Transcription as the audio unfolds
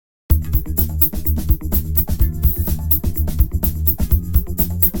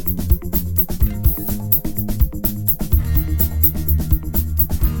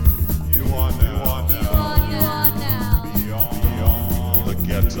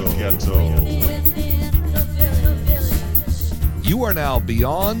You are now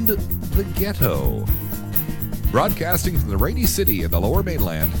beyond the ghetto. Broadcasting from the rainy city in the Lower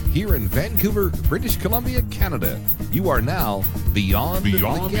Mainland, here in Vancouver, British Columbia, Canada. You are now beyond the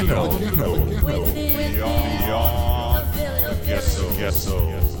ghetto.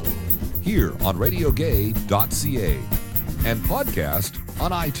 Here on radiogay.ca and podcast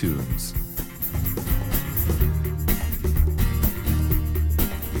on iTunes.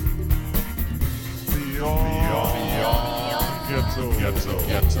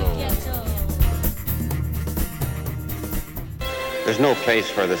 There's no place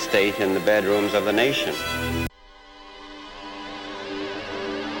for the state in the bedrooms of the nation.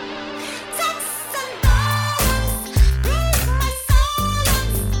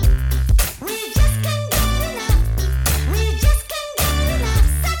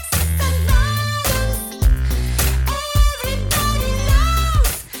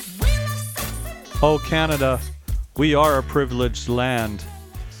 Oh, Canada, we are a privileged land.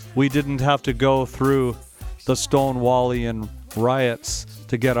 We didn't have to go through the Stonewallian riots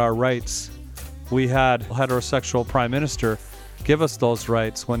to get our rights. We had a heterosexual prime minister give us those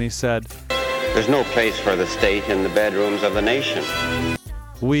rights when he said, "There's no place for the state in the bedrooms of the nation."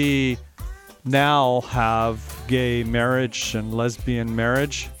 We now have gay marriage and lesbian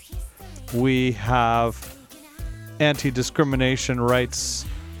marriage. We have anti-discrimination rights.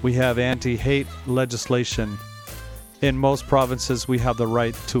 We have anti-hate legislation. In most provinces, we have the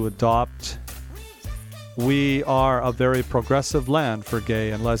right to adopt. We are a very progressive land for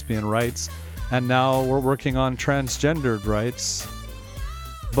gay and lesbian rights, and now we're working on transgendered rights.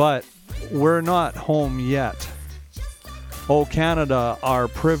 But we're not home yet. Oh, Canada, our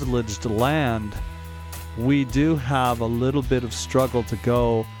privileged land, we do have a little bit of struggle to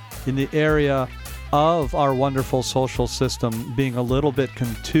go in the area of our wonderful social system being a little bit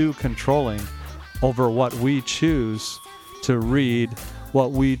too controlling over what we choose to read,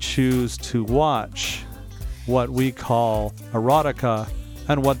 what we choose to watch, what we call erotica,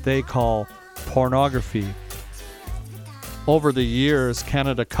 and what they call pornography. Over the years,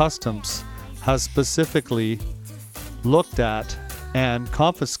 Canada Customs has specifically looked at and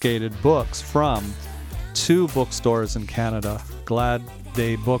confiscated books from 2 bookstores in Canada, Glad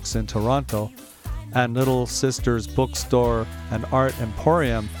Day Books in Toronto and Little Sisters Bookstore and Art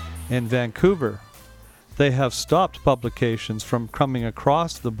Emporium in Vancouver. They have stopped publications from coming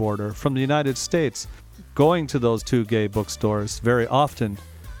across the border from the United States, going to those 2 gay bookstores. Very often,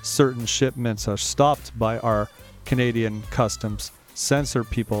 certain shipments are stopped by our Canadian Customs, censor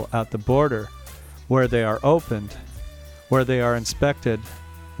people at the border, where they are opened, where they are inspected,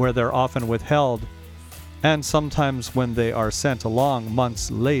 where they're often withheld, and sometimes when they are sent along months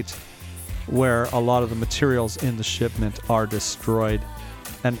late, where a lot of the materials in the shipment are destroyed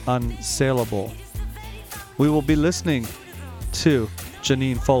and unsaleable. We will be listening to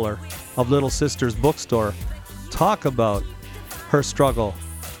Janine Fuller of Little Sisters Bookstore talk about her struggle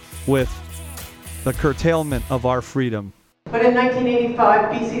with the curtailment of our freedom. But in 1985,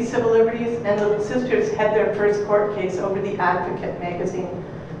 BC Civil Liberties and Little Sisters had their first court case over the Advocate magazine.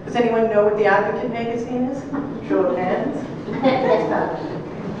 Does anyone know what the Advocate magazine is? Show of hands.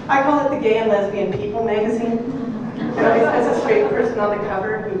 I call it the Gay and Lesbian People magazine. You know, as a straight person on the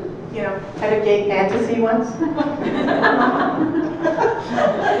cover who, you know, had a gay fantasy once.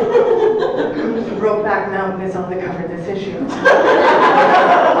 Brokeback Mountain is on the cover of this issue.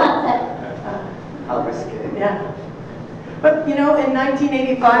 I'll risk it, yeah. But, you know, in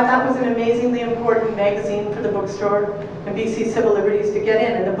 1985, that was an amazingly important magazine for the bookstore and BC Civil Liberties to get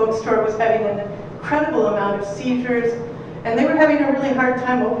in. And the bookstore was having an incredible amount of seizures. And they were having a really hard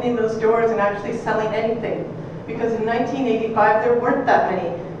time opening those doors and actually selling anything. Because in 1985, there weren't that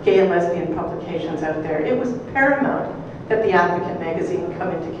many gay and lesbian publications out there. It was paramount that the Advocate magazine come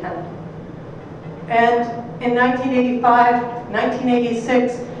into Canada. And in 1985,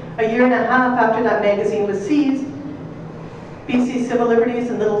 1986, a year and a half after that magazine was seized, BC Civil Liberties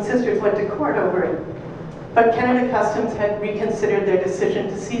and Little Sisters went to court over it. But Canada Customs had reconsidered their decision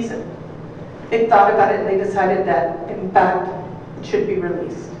to seize it. They thought about it and they decided that, in fact, it should be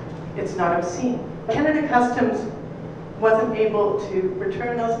released. It's not obscene. Canada Customs wasn't able to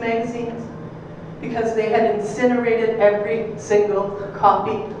return those magazines because they had incinerated every single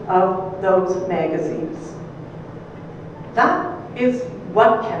copy of those magazines. That is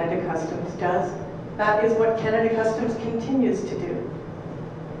what Canada Customs does. That is what Canada Customs continues to do.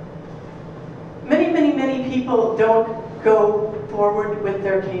 Many people don't go forward with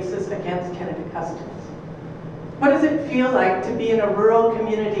their cases against Canada Customs. What does it feel like to be in a rural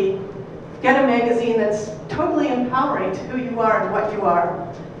community, get a magazine that's totally empowering to who you are and what you are,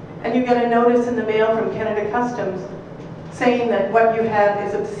 and you get a notice in the mail from Canada Customs saying that what you have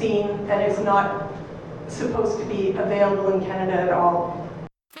is obscene and is not supposed to be available in Canada at all.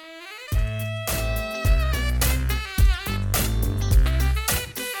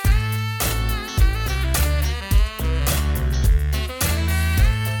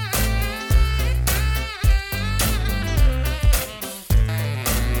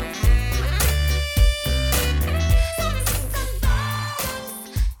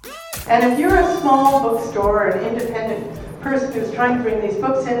 And if you're a small bookstore or an independent person who's trying to bring these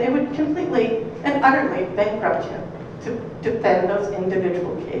books in, it would completely and utterly bankrupt you to defend those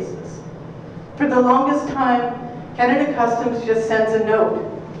individual cases. For the longest time, Canada Customs just sends a note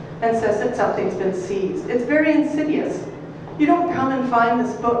and says that something's been seized. It's very insidious. You don't come and find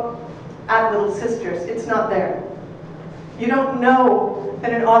this book at Little Sisters. It's not there. You don't know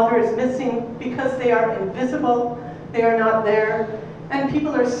that an author is missing because they are invisible, they are not there, and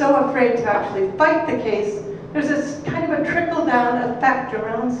people are so afraid to actually fight the case. There's this kind of a trickle-down effect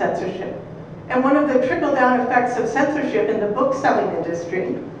around censorship. And one of the trickle-down effects of censorship in the book-selling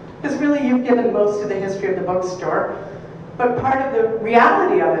industry, because really you've given most of the history of the bookstore, but part of the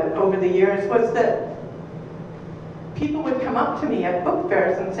reality of it over the years was that people would come up to me at book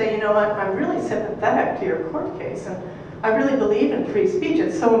fairs and say, you know, I'm really sympathetic to your court case, and I really believe in free speech,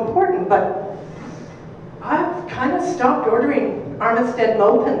 it's so important, but I've kind of stopped ordering Armistead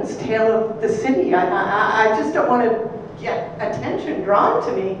Maupin's Tale of the City. I just don't want to get attention drawn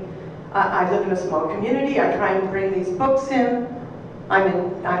to me. I live in a small community. I try and bring these books in. I'm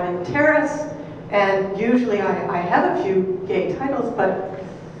in Terrace, and usually I have a few gay titles, but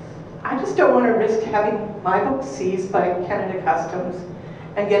I just don't want to risk having my books seized by Canada Customs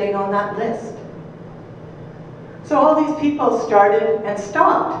and getting on that list. So all these people started and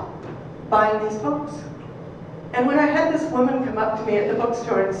stopped buying these books. And when I had this woman come up to me at the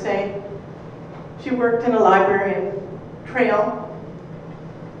bookstore and say she worked in a library in Trail,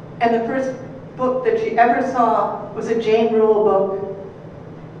 and the first book that she ever saw was a Jane Rule book,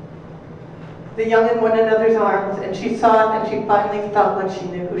 The Young in One Another's Arms, and she saw it and she finally felt like she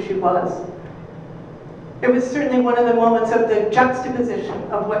knew who she was. It was certainly one of the moments of the juxtaposition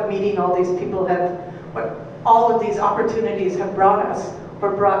of what meeting all these people have, what all of these opportunities have brought us,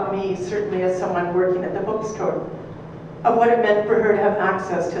 or brought me, certainly as someone working at the bookstore, of what it meant for her to have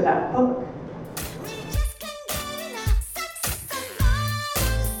access to that book.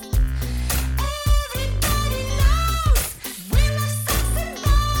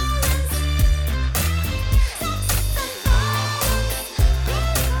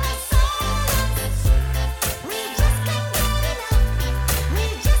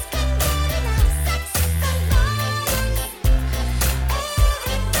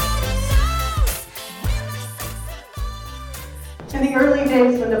 In the early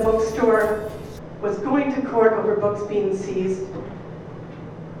days when the bookstore was going to court over books being seized,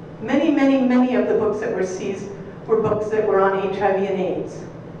 many of the books that were seized were books that were on HIV and AIDS.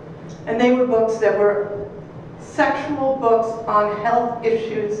 And they were books that were sexual books on health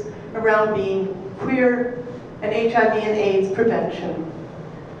issues around being queer and HIV and AIDS prevention.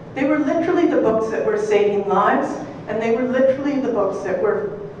 They were literally the books that were saving lives, and they were literally the books that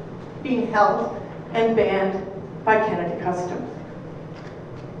were being held and banned by Canada Customs.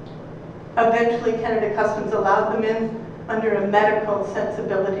 Eventually, Canada Customs allowed them in under a medical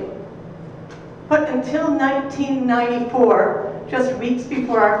sensibility. But until 1994, just weeks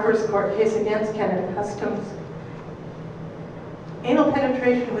before our first court case against Canada Customs, anal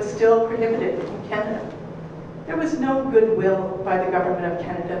penetration was still prohibited in Canada. There was no goodwill by the government of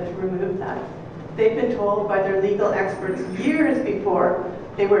Canada to remove that. They'd been told by their legal experts years before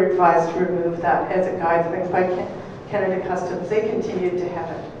they were advised to remove that as a guideline by Canada Customs. They continued to have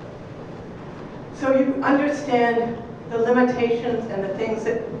it. So you understand the limitations and the things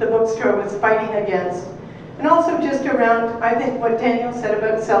that the bookstore was fighting against. And also just around, I think, what Daniel said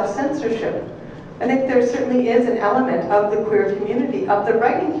about self-censorship. I think there certainly is an element of the queer community, of the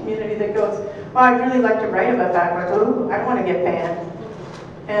writing community that goes, well, I'd really like to write about that, but ooh, I don't want to get banned.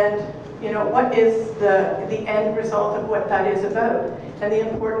 And you know, what is the end result of what that is about? And the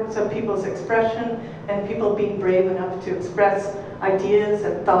importance of people's expression and people being brave enough to express ideas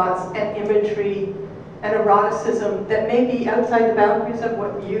and thoughts and imagery and eroticism that may be outside the boundaries of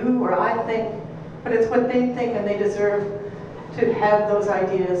what you or I think, but it's what they think, and they deserve to have those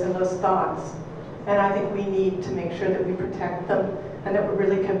ideas and those thoughts. And I think we need to make sure that we protect them and that we're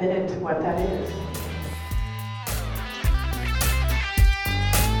really committed to what that is.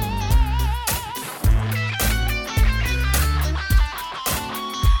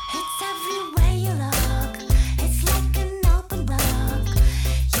 It's everywhere you look. It's like an open book.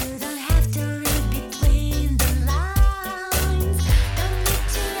 You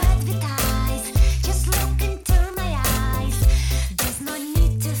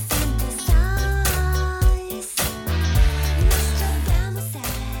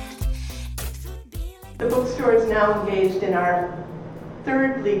The bookstore is now engaged in our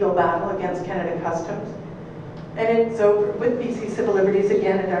third legal battle against Canada Customs. And it's over with BC Civil Liberties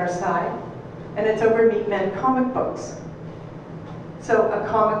again at our side. And it's over Meat Men comic books. So a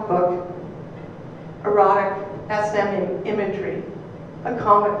comic book, erotic SM imagery, a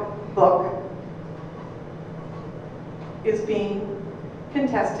comic book is being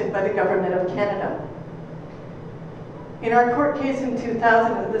contested by the Government of Canada. In our court case in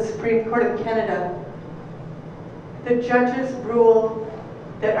 2000 at the Supreme Court of Canada, the judges ruled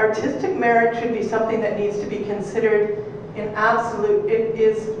that artistic merit should be something that needs to be considered in absolute, it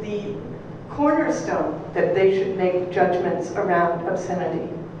is the cornerstone that they should make judgments around obscenity.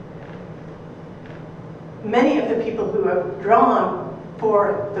 Many of the people who have drawn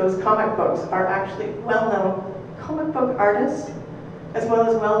for those comic books are actually well-known comic book artists, as well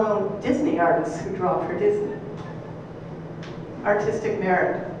as well-known Disney artists who draw for Disney. Artistic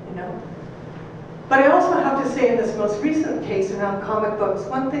merit, you know. But I also have to say in this most recent case around comic books,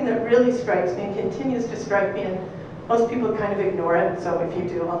 one thing that really strikes me and continues to strike me, and most people kind of ignore it, so if you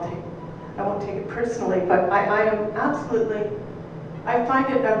do, I won't take it personally, but I am absolutely, I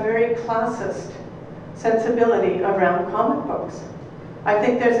find it a very classist sensibility around comic books. I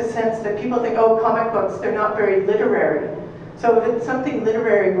think there's a sense that people think, oh, comic books, they're not very literary. So if it's something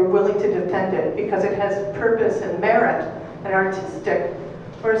literary, we're willing to defend it because it has purpose and merit and artistic.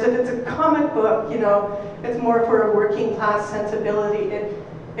 Whereas if it's a comic book, you know, it's more for a working class sensibility.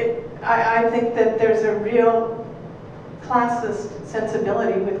 I think that there's a real classist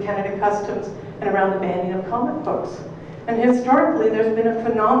sensibility with Canada Customs and around the banning of comic books. And historically, there's been a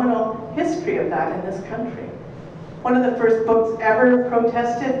phenomenal history of that in this country. One of the first books ever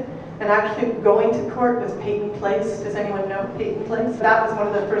protested and actually going to court was Peyton Place. Does anyone know Peyton Place? That was one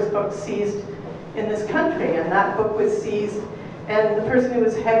of the first books seized in this country, and that book was seized, and the person who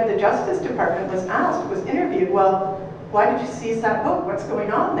was head of the Justice Department was interviewed, well, why did you seize that book? What's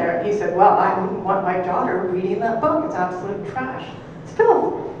going on there? And he said, well, I wouldn't want my daughter reading that book. It's absolute trash. It's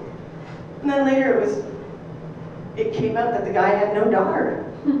filth. And then later it came out that the guy had no daughter.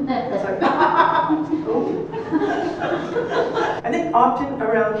 It's like, oh. I think often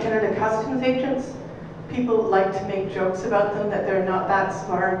around Canada Customs agents, people like to make jokes about them, that they're not that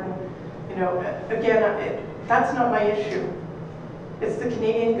smart. And, you know, again, that's not my issue. It's the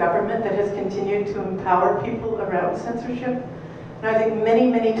Canadian government that has continued to empower people around censorship. And I think many,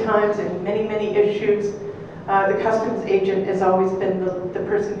 many times in many, many issues, the customs agent has always been the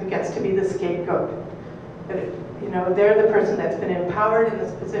person who gets to be the scapegoat. You know, they're the person that's been empowered in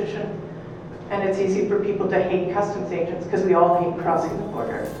this position, and it's easy for people to hate customs agents because we all hate crossing the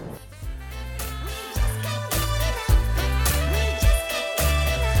border.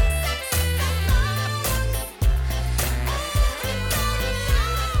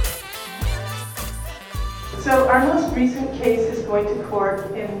 So our most recent case is going to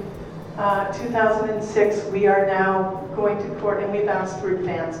court in 2006. We are now going to court, and we've asked for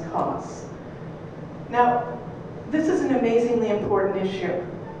advance costs. Now, this is an amazingly important issue.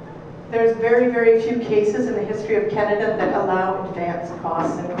 There's very, very few cases in the history of Canada that allow advance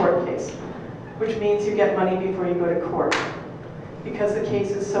costs in court case, which means you get money before you go to court, because the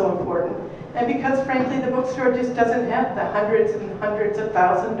case is so important. And because, frankly, the bookstore just doesn't have the hundreds and hundreds of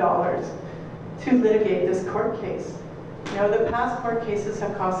 $1,000s to litigate this court case. You know, the past court cases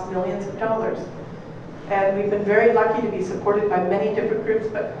have cost millions of dollars. And we've been very lucky to be supported by many different groups,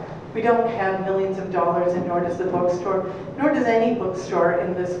 but we don't have millions of dollars, and nor does the bookstore, nor does any bookstore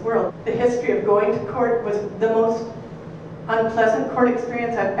in this world. The history of going to court was the most unpleasant court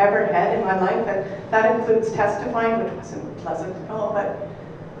experience I've ever had in my life, and that includes testifying, which wasn't pleasant at all, but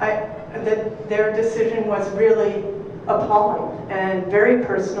their decision was really appalling and very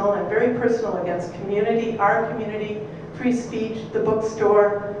personal against community, our community, free speech, the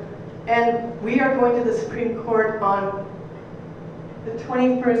bookstore. And we are going to the Supreme Court on the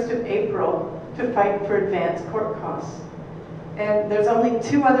 21st of April to fight for advance court costs. And there's only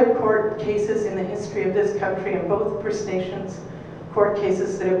 2 other court cases in the history of this country, and both First Nations court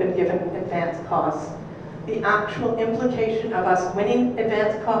cases that have been given advance costs. The actual implication of us winning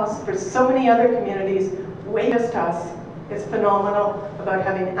advance costs for so many other communities, way just us, is phenomenal, about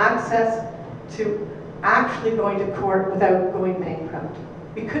having access to actually going to court without going bankrupt.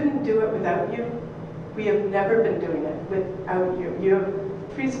 We couldn't do it without you. We have never been doing it without you.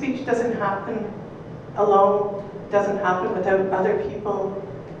 Free speech doesn't happen alone, doesn't happen without other people,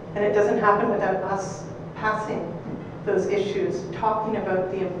 and it doesn't happen without us passing those issues, talking about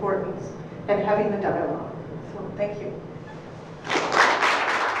the importance, and having the dialogue. So thank you.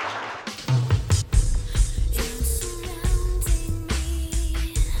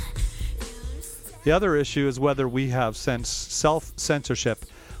 The other issue is whether we have self-censorship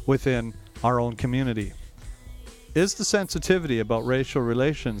within our own community. Is the sensitivity about racial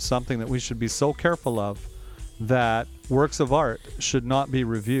relations something that we should be so careful of that works of art should not be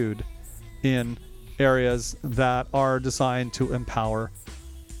reviewed in areas that are designed to empower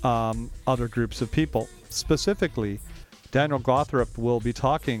other groups of people? Specifically, Daniel Gawthrop will be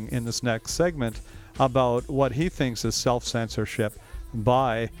talking in this next segment about what he thinks is self-censorship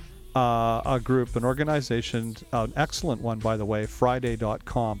by a group, an organization, an excellent one, by the way,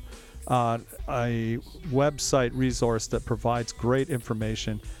 Friday.com, a website resource that provides great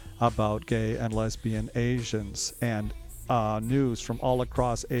information about gay and lesbian Asians and news from all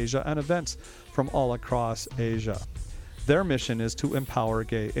across Asia and events from all across Asia. Their mission is to empower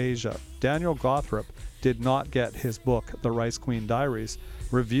gay Asia. Daniel Gawthrop did not get his book, The Rice Queen Diaries,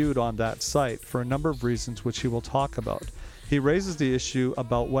 reviewed on that site for a number of reasons which he will talk about. He raises the issue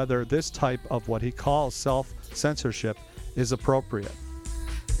about whether this type of what he calls self-censorship is appropriate.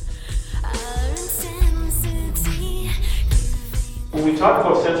 When we talk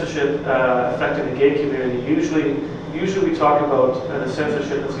about censorship affecting the gay community, usually we talk about the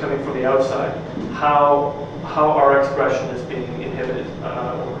censorship that's coming from the outside, how our expression is being inhibited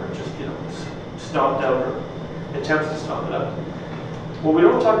or just stomped out or attempts to stomp it out. What we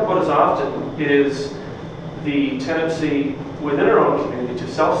don't talk about as often is the tendency within our own community to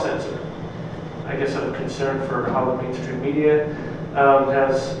self-censor. I guess out of concern for how the mainstream media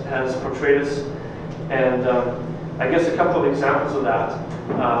has portrayed us, and I guess a couple of examples of that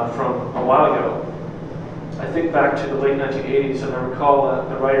from a while ago. I think back to the late 1980s, and I recall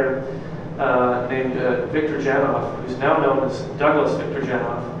a writer named Victor Janoff, who's now known as Douglas Victor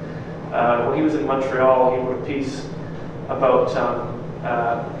Janoff. When he was in Montreal, he wrote a piece about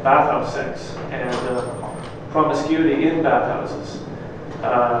bathhouse sex and promiscuity in bathhouses.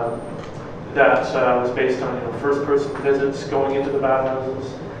 That was based on first-person visits going into the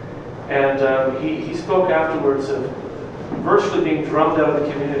bathhouses. And he spoke afterwards of virtually being drummed out of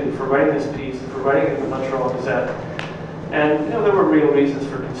the community for writing this piece and for writing it in the Montreal Gazette. And there were real reasons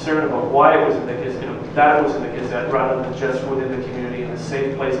for concern about why it was in the Gazette, that it was in the Gazette rather than just within the community and a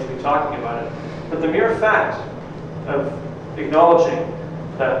safe place to be talking about it. But the mere fact of acknowledging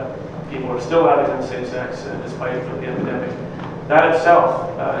that people are still having same sex despite the epidemic, that itself,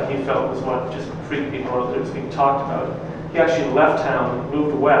 he felt, was what just freaked people out that it was being talked about. He actually left town and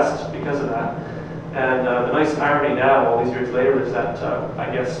moved west because of that. And the nice irony now, all these years later, is that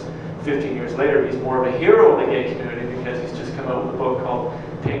I guess 15 years later, he's more of a hero in the gay community because he's just come out with a book called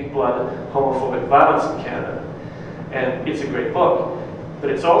Pink Blood, Homophobic Violence in Canada. And it's a great book, but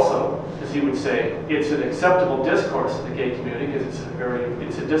it's also, as he would say, it's an acceptable discourse in the gay community because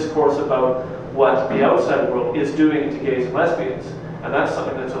it's a discourse about what the outside world is doing to gays and lesbians. And that's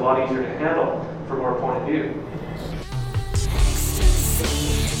something that's a lot easier to handle from our point of view.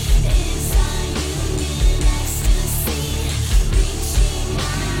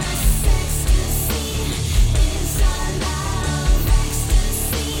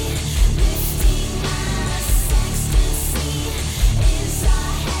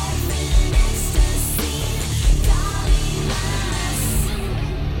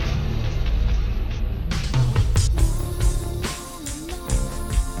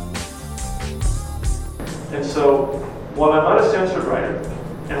 And so, while I'm not a censored writer,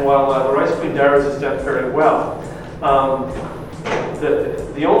 and while the Rice Queen Diaries has done very well,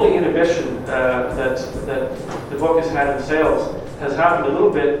 the only inhibition that the book has had in sales has happened a little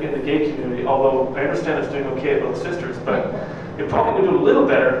bit in the gay community, although I understand it's doing okay about sisters, but it probably would do a little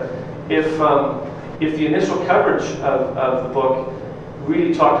better if the initial coverage of the book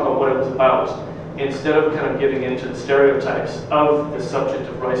really talked about what it was about, instead of kind of giving into the stereotypes of the subject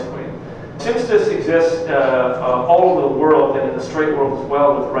of Rice Queen. Since this exists all over the world and in the straight world as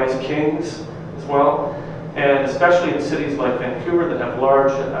well, with Rice Kings as well, and especially in cities like Vancouver that have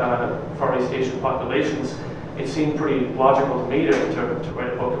large Far East Asian populations, it seemed pretty logical to me to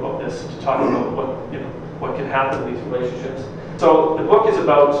write a book about this, to talk about what can happen in these relationships. So the book is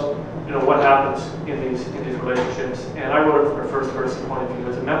about what happens in these relationships, and I wrote it from a first-person point of view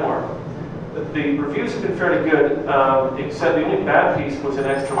as a memoir. The reviews have been fairly good, except the only bad piece was in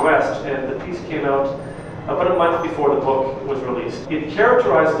Extra West, and the piece came out about a month before the book was released. It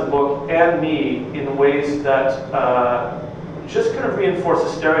characterized the book and me in ways that just kind of reinforce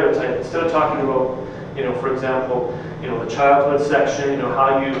a stereotype. Instead of talking about, for example, the childhood section,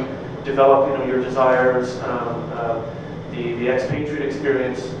 how you develop, your desires, the expatriate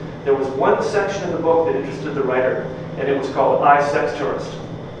experience. There was one section in the book that interested the writer, and it was called I, Sex Tourist.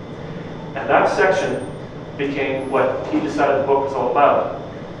 And that section became what he decided the book was all about.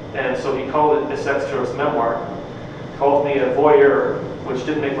 And so he called it a sex tourist memoir. Called me a voyeur, which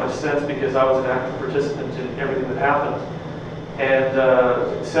didn't make much sense because I was an active participant in everything that happened.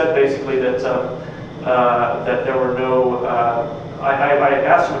 And said basically that that there were no. I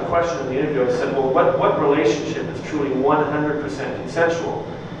asked him a question in the interview. I said, "Well, what relationship is truly 100% consensual?"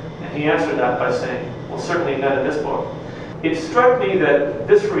 And he answered that by saying, "Well, certainly none in this book." It struck me that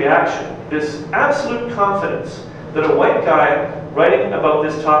this reaction, this absolute confidence that a white guy writing about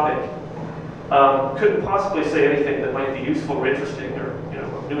this topic couldn't possibly say anything that might be useful or interesting or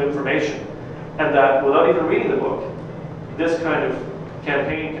new information, and that without even reading the book, this kind of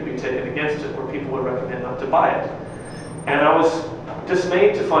campaign could be taken against it, where people would recommend not to buy it. And I was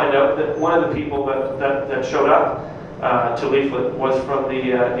dismayed to find out that one of the people that showed up to leaflet was from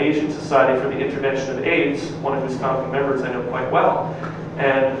the Asian Society for the Intervention of AIDS, one of whose founding members I know quite well,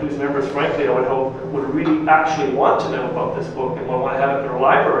 and whose members, frankly, I would hope would really actually want to know about this book and would want to have it in their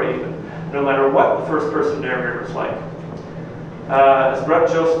library even, no matter what the first-person narrator is like. As Brett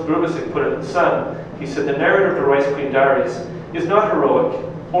Joseph Brubisic put it in The Sun, he said, "The narrator of the Rice Queen Diaries is not heroic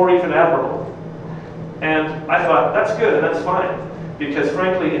or even admirable." And I thought, that's good and that's fine, because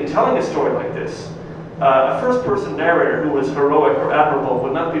frankly, in telling a story like this, a first-person narrator who was heroic or admirable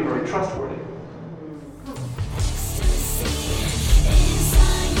would not be very trustworthy.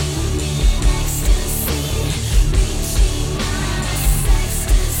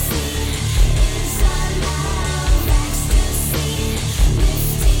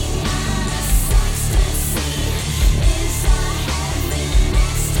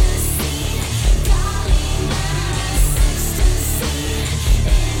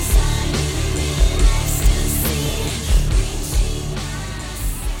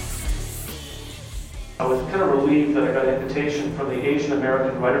 That I got an invitation from the Asian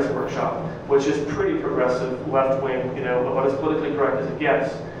American Writers Workshop, which is pretty progressive, left-wing, about as politically correct as it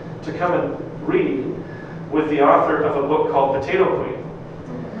gets, to come and read with the author of a book called Potato Queen.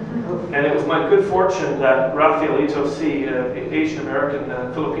 And it was my good fortune that Rafaelito C., an Asian American,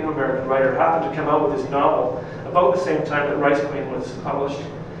 Filipino American writer, happened to come out with his novel about the same time that Rice Queen was published.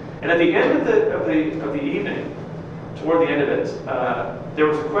 And at the end of the evening, toward the end of it, there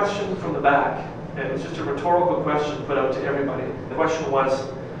was a question from the back. And it was just a rhetorical question put out to everybody. The question was,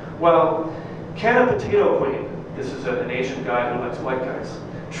 well, can a potato queen, this is an Asian guy who likes white guys,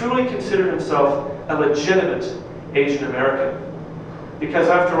 truly consider himself a legitimate Asian American? Because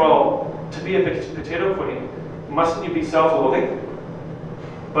after all, to be a potato queen, mustn't you be self-loathing?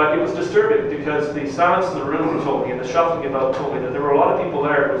 But it was disturbing because the silence in the room told me, and the shuffling about told me that there were a lot of people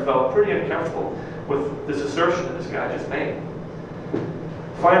there who felt pretty uncomfortable with this assertion that this guy just made.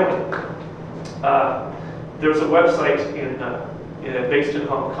 Finally, there's a website based in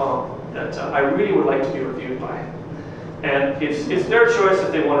Hong Kong that I really would like to be reviewed by. And it's their choice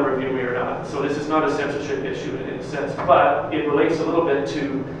if they want to review me or not. So this is not a censorship issue in a sense, but it relates a little bit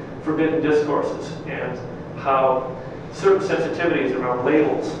to forbidden discourses and how certain sensitivities around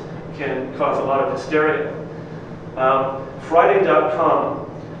labels can cause a lot of hysteria. Friday.com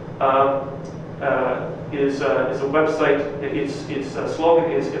is a website. Its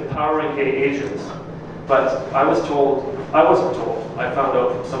slogan is "Empowering Gay Asians." But I wasn't told, I found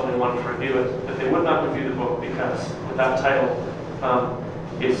out from someone who wanted to review it, that they would not review the book because with that title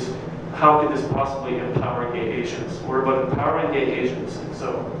is, how could this possibly empower gay Asians? We're about empowering gay Asians. And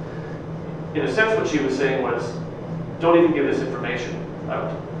so, in a sense, what she was saying was, don't even give this information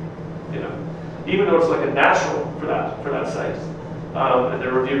out. Even though it's like a national for that site. And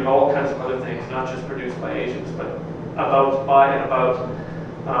they're reviewing all kinds of other things, not just produced by Asians, but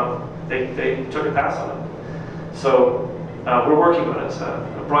they took a pass on it. So we're working on it.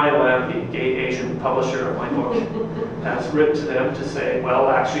 Brian Lamb, the gay Asian publisher of my book, has written to them to say, well,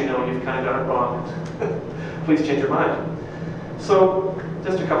 actually, no, you've kind of got it wrong. Please change your mind. So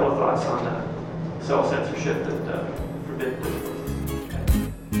just a couple of thoughts on self-censorship and forbidden discourse.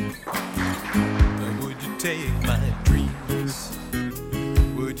 Would you take my dreams?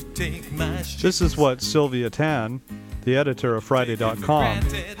 Would you take my This is what Sylvia Tan, the editor of Friday.com,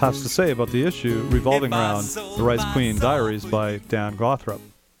 has to say about the issue revolving around the Rice Queen Diaries by Dan Gawthrop.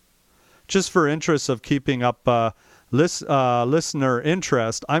 Just for interest of keeping up listener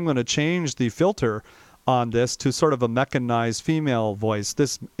interest, I'm going to change the filter on this to sort of a mechanized female voice.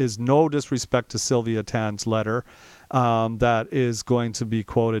 This is no disrespect to Sylvia Tan's letter that is going to be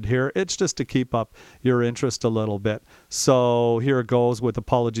quoted here. It's just to keep up your interest a little bit. So here it goes, with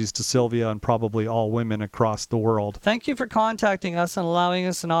apologies to Sylvia and probably all women across the world. Thank you for contacting us and allowing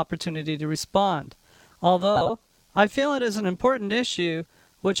us an opportunity to respond. Although I feel it is an important issue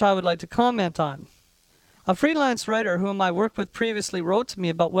which I would like to comment on. A freelance writer whom I worked with previously wrote to me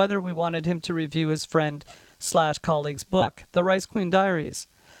about whether we wanted him to review his friend/colleague's book, The Rice Queen Diaries.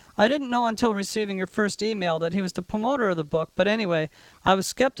 I didn't know until receiving your first email that he was the promoter of the book, but anyway, I was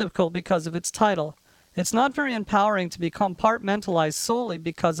skeptical because of its title. It's not very empowering to be compartmentalized solely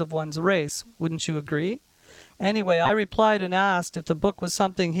because of one's race. Wouldn't you agree? Anyway, I replied and asked if the book was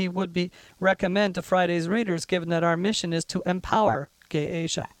something he would recommend to Friday's readers, given that our mission is to empower gay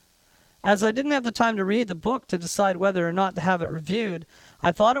Asia. As I didn't have the time to read the book to decide whether or not to have it reviewed,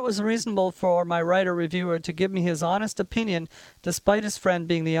 I thought it was reasonable for my writer-reviewer to give me his honest opinion despite his friend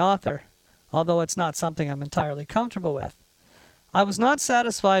being the author, although it's not something I'm entirely comfortable with. I was not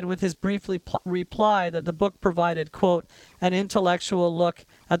satisfied with his brief reply that the book provided, quote, an intellectual look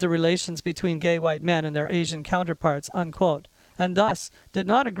at the relations between gay white men and their Asian counterparts, unquote, and thus did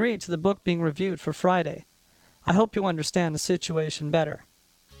not agree to the book being reviewed for Friday. I hope you understand the situation better.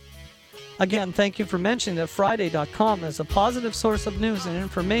 Again, thank you for mentioning that Friday.com is a positive source of news and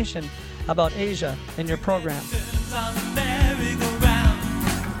information about Asia in your program.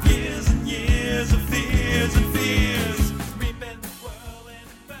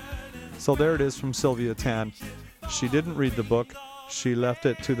 So there it is from Sylvia Tan. She didn't read the book. She left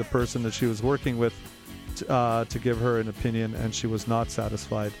it to the person that she was working with to give her an opinion, and she was not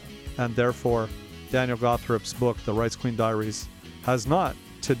satisfied. And therefore, Daniel Gawthrop's book, The Rice Queen Diaries, has not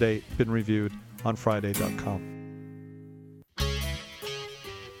to date been reviewed on Friday.com.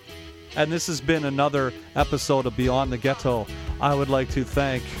 And this has been another episode of Beyond the Ghetto. I would like to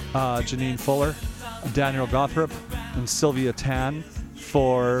thank Janine Fuller, Daniel Gawthrop, and Sylvia Tan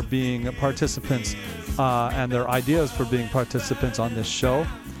for being participants and their ideas for being participants on this show.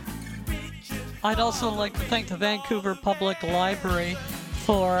 I'd also like to thank the Vancouver Public Library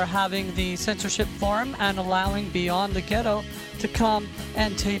for having the censorship forum and allowing Beyond the Ghetto to come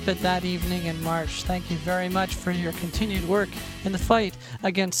and tape it that evening in March. Thank you very much for your continued work in the fight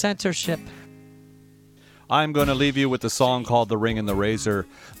against censorship. I'm going to leave you with a song called The Ring and the Razor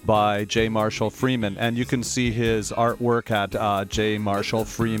by J. Marshall Freeman. And you can see his artwork at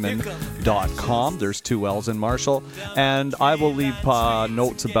jmarshallfreeman.com. There's 2 L's in Marshall. And I will leave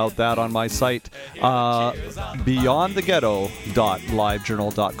notes about that on my site,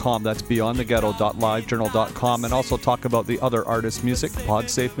 beyondtheghetto.livejournal.com. That's beyondtheghetto.livejournal.com. And also talk about the other artist music,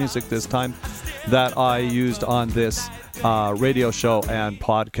 PodSafe music this time, that I used on this radio show and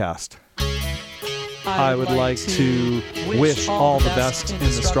podcast. I would like to wish all the best in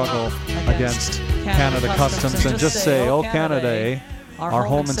the struggle against Canada Customs and just say, oh Canada, our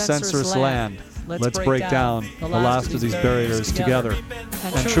home and censorous land, let's break down the last of these barriers together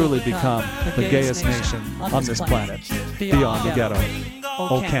and truly become the gayest nation on this planet, beyond the ghetto.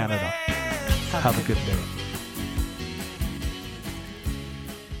 Oh Canada, have a good day.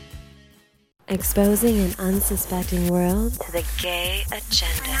 Exposing an unsuspecting world to the gay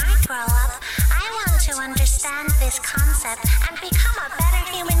agenda. When I grow up, I want to understand this concept and become a better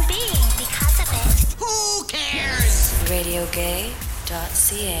human being because of it. Who cares?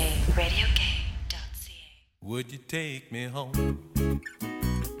 RadioGay.ca. RadioGay.ca. Would you take me home?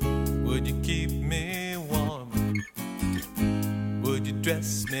 Would you keep me warm? Would you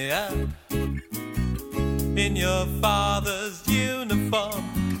dress me up in your father's uniform?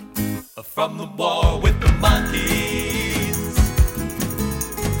 From the war with the monkeys,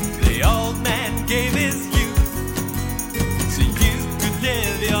 the old man gave his youth so you could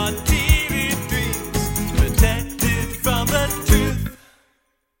live your TV dreams, protected from the truth.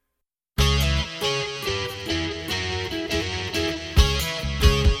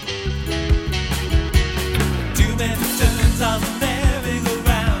 Too many turns on the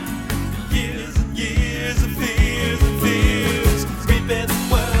merry-go-round, years and years of fears and fears, sweeping the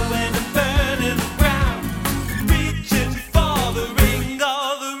world.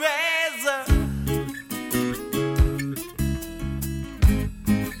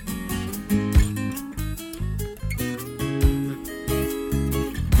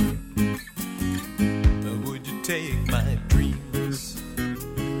 Take my dreams,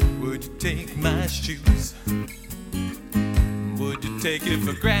 would you take my shoes? Would you take it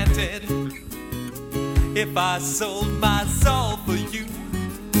for granted if I sold my soul for you?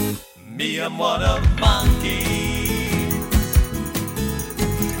 Me, I'm one of the monkeys,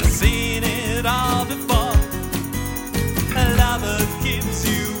 I've seen it all before. A lover gives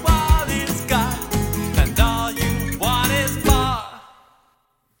you all he's got, and all you want is more.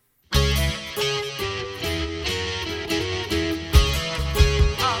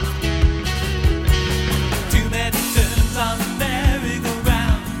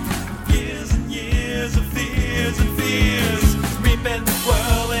 Reaping the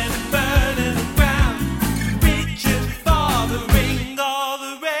whirlwind, burning the ground,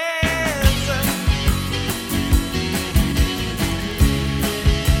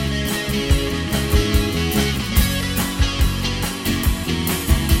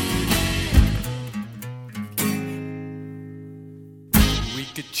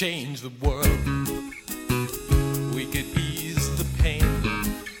 could change the world. We could ease the pain.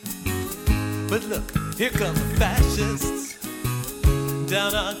 But look, here come the fascists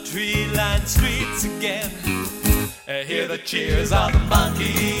down our tree-lined streets again. Hear the cheers of the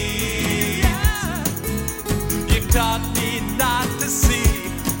monkeys.